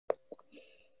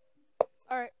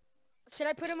Alright. Should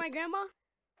I put in my grandma?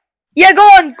 Yeah, go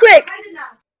on, quick.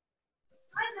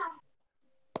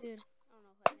 Dude, I don't know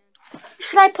what, man.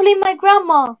 Should I put in my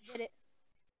grandma? Get it.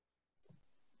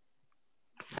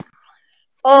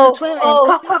 Oh,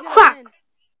 Quack, Who's quack, gonna quack.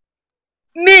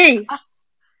 win? me.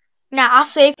 Nah, I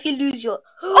swear if you lose your...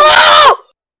 Oh!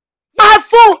 I have Yes!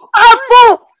 four. I have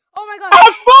four. Oh my god. I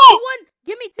have four. You won!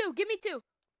 Give me two! Give me two!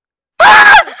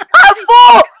 Ah! I have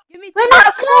four. Give me two! Wait, I no,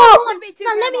 have can I have four. one? Give me two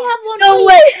No, let me grandmas. have one. No please.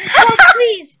 way. Boss,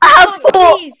 please. I have Boss,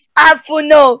 four. please. I have four.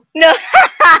 No. No.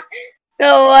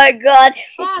 Oh my god.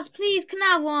 Boss, please, can I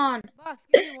have one? Boss,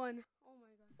 give me one. Oh my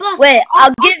god. Boss, Wait,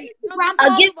 I'll give. No, grandpa.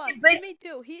 I'll give boss. you. Give me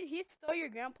two. He stole your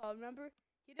grandpa, remember?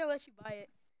 He didn't let you buy it.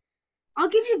 I'll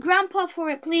give you grandpa for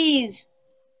it, please.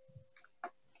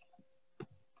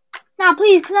 Now,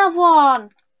 please, can I have one?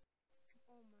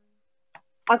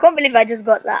 I can't believe I just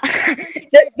got that. Since you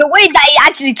the way that he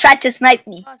actually tried to snipe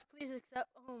me. Boss, please accept.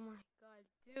 Oh my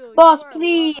god, dude. Boss, you are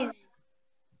please. lucky.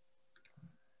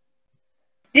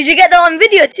 Did you get that on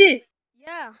video too?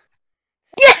 Yeah.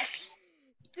 Yes.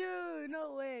 Dude,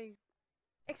 no way.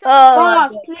 Accept my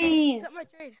Boss, trade. please. Accept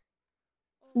my trade.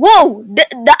 Whoa!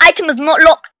 The item is not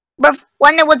locked, bruv.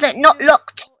 When it wasn't not Dude,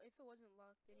 locked. Oh, if it wasn't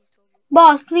locked, then you sold it.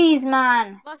 Boss, please,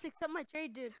 man. Boss, accept my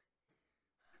trade, dude.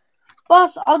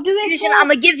 Boss, I'll do it Fusion, for... I'm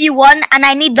gonna give you one, and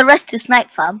I need the rest to snipe,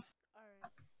 fam.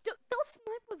 Alright. Dude, don't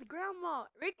snipe with grandma.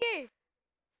 Ricky!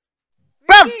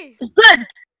 Bruv, Ricky! it's good.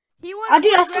 He wants I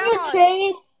did, I my sent you a grandmas.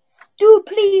 trade. Dude,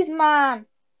 please, man.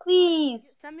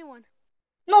 Please. Send me one.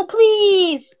 No,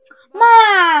 please. Boss.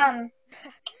 Man.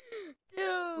 Dude,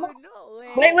 no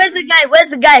way. Wait, where's the guy? Where's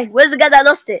the guy? Where's the guy that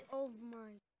lost it? Oh my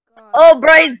god. Oh,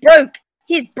 bro, he's broke.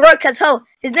 He's broke as hell.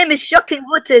 His name is Shocking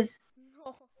Waters.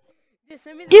 No. Dude,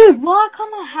 send me the Dude, trade. why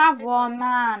can't I have Trade, one, boss.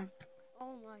 man?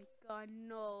 Oh my god,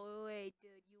 no way,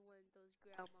 dude. You win those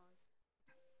grandmas.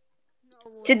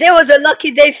 No way. Today was a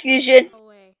lucky day, Fusion. No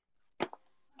way.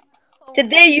 Oh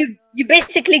Today my you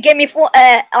basically gave me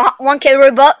 1k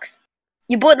Robux.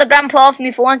 You bought the grandpa off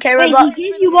me for 1k Wait, Robux.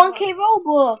 he gave you 1k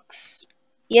Robux.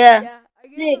 Yeah. Yeah, I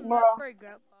gave Sick, him bro. that for a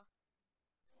grandpa.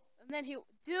 And then he,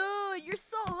 dude, you're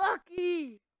so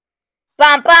lucky.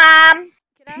 Bam bam.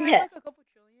 Can I have like a couple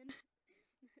trillion?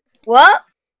 What?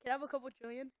 Can I have a couple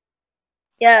trillion?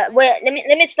 Yeah. Wait. Let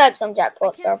me snipe some I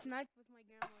jackpots, bro. can't snipe with my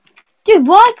grandma. Dude. Dude,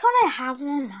 why can't I have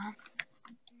one, man?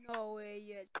 No way,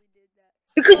 you actually did that.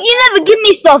 Because you never give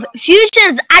me stuff.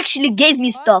 Fusions actually gave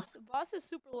me stuff. Boss is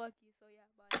super lucky.